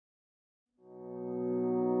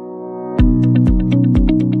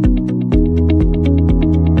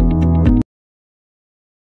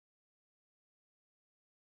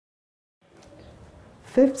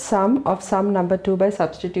Fifth sum of sum number 2 by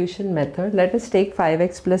substitution method. Let us take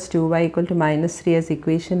 5x plus 2y equal to minus 3 as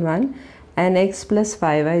equation 1 and x plus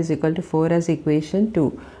 5y is equal to 4 as equation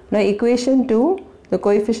 2. Now equation 2, the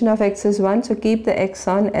coefficient of x is 1, so keep the x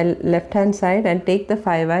on left hand side and take the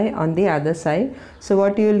 5y on the other side. So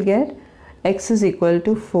what you will get? X is equal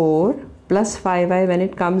to 4 plus 5y. When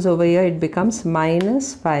it comes over here, it becomes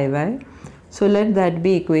minus 5y. So let that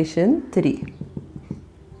be equation 3.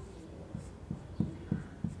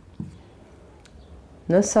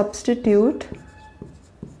 Now substitute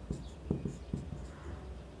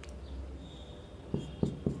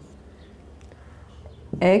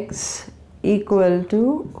x equal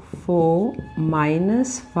to 4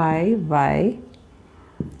 minus 5y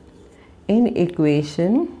in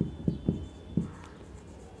equation.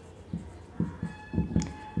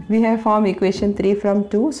 We have formed equation 3 from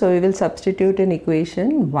 2, so we will substitute in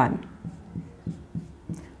equation 1.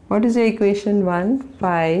 What is the equation 1?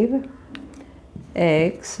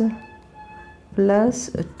 5x plus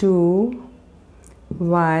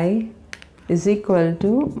 2y is equal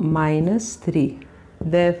to minus 3.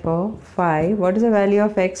 Therefore 5, what is the value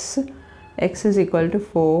of x? X is equal to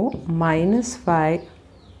 4 minus 5.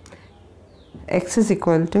 X is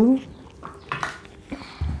equal to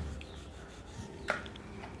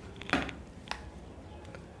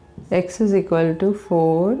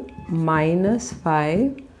 4 minus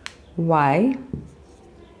 5y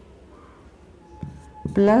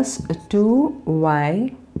plus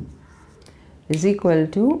 2y is equal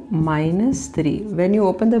to minus 3. When you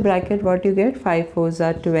open the bracket, what you get? 5 4s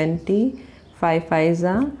are 20, 5 5s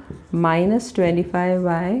are minus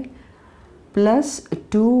 25y plus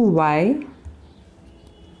 2y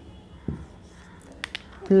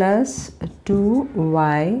plus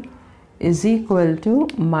 2y is equal to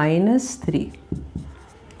minus 3.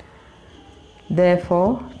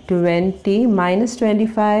 Therefore 20 minus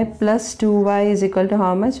 25 plus 2y is equal to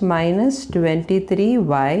how much? Minus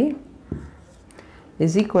 23y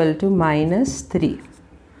is equal to minus 3.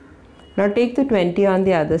 Now take the 20 on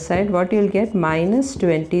the other side. What you will get? Minus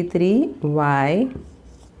 23y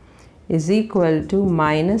is equal to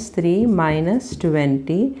minus 3 minus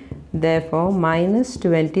 20. Therefore minus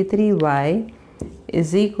 23y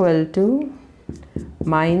is equal to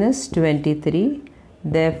minus 23.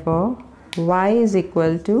 Therefore y is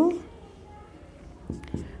equal to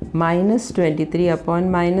minus 23 upon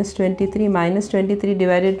minus 23. Minus 23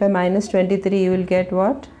 divided by minus 23, you will get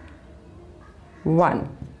what? 1.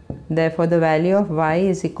 Therefore the value of y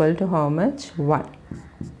is equal to how much? 1.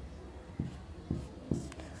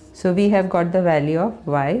 So we have got the value of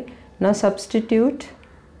y. Now substitute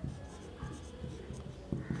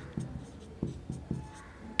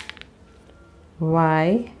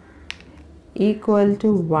y equal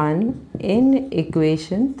to 1 in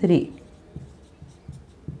equation 3.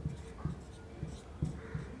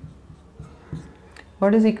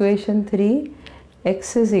 What is equation 3?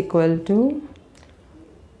 X is equal to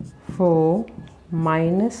 4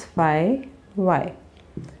 minus 5y.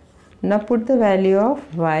 Now put the value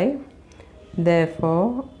of y.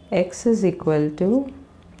 Therefore x is equal to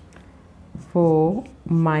 4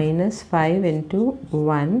 minus 5 into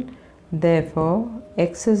 1. Therefore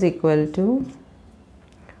x is equal to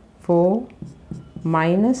 4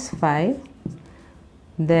 minus 5.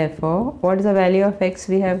 Therefore what is the value of x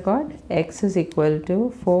we have got? X is equal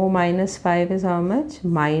to 4 minus 5 is how much?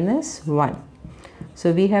 Minus 1.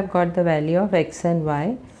 So we have got the value of x and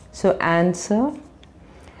y. So answer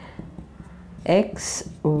x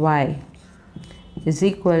y is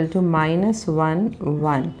equal to minus 1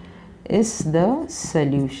 1 is the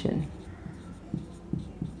solution.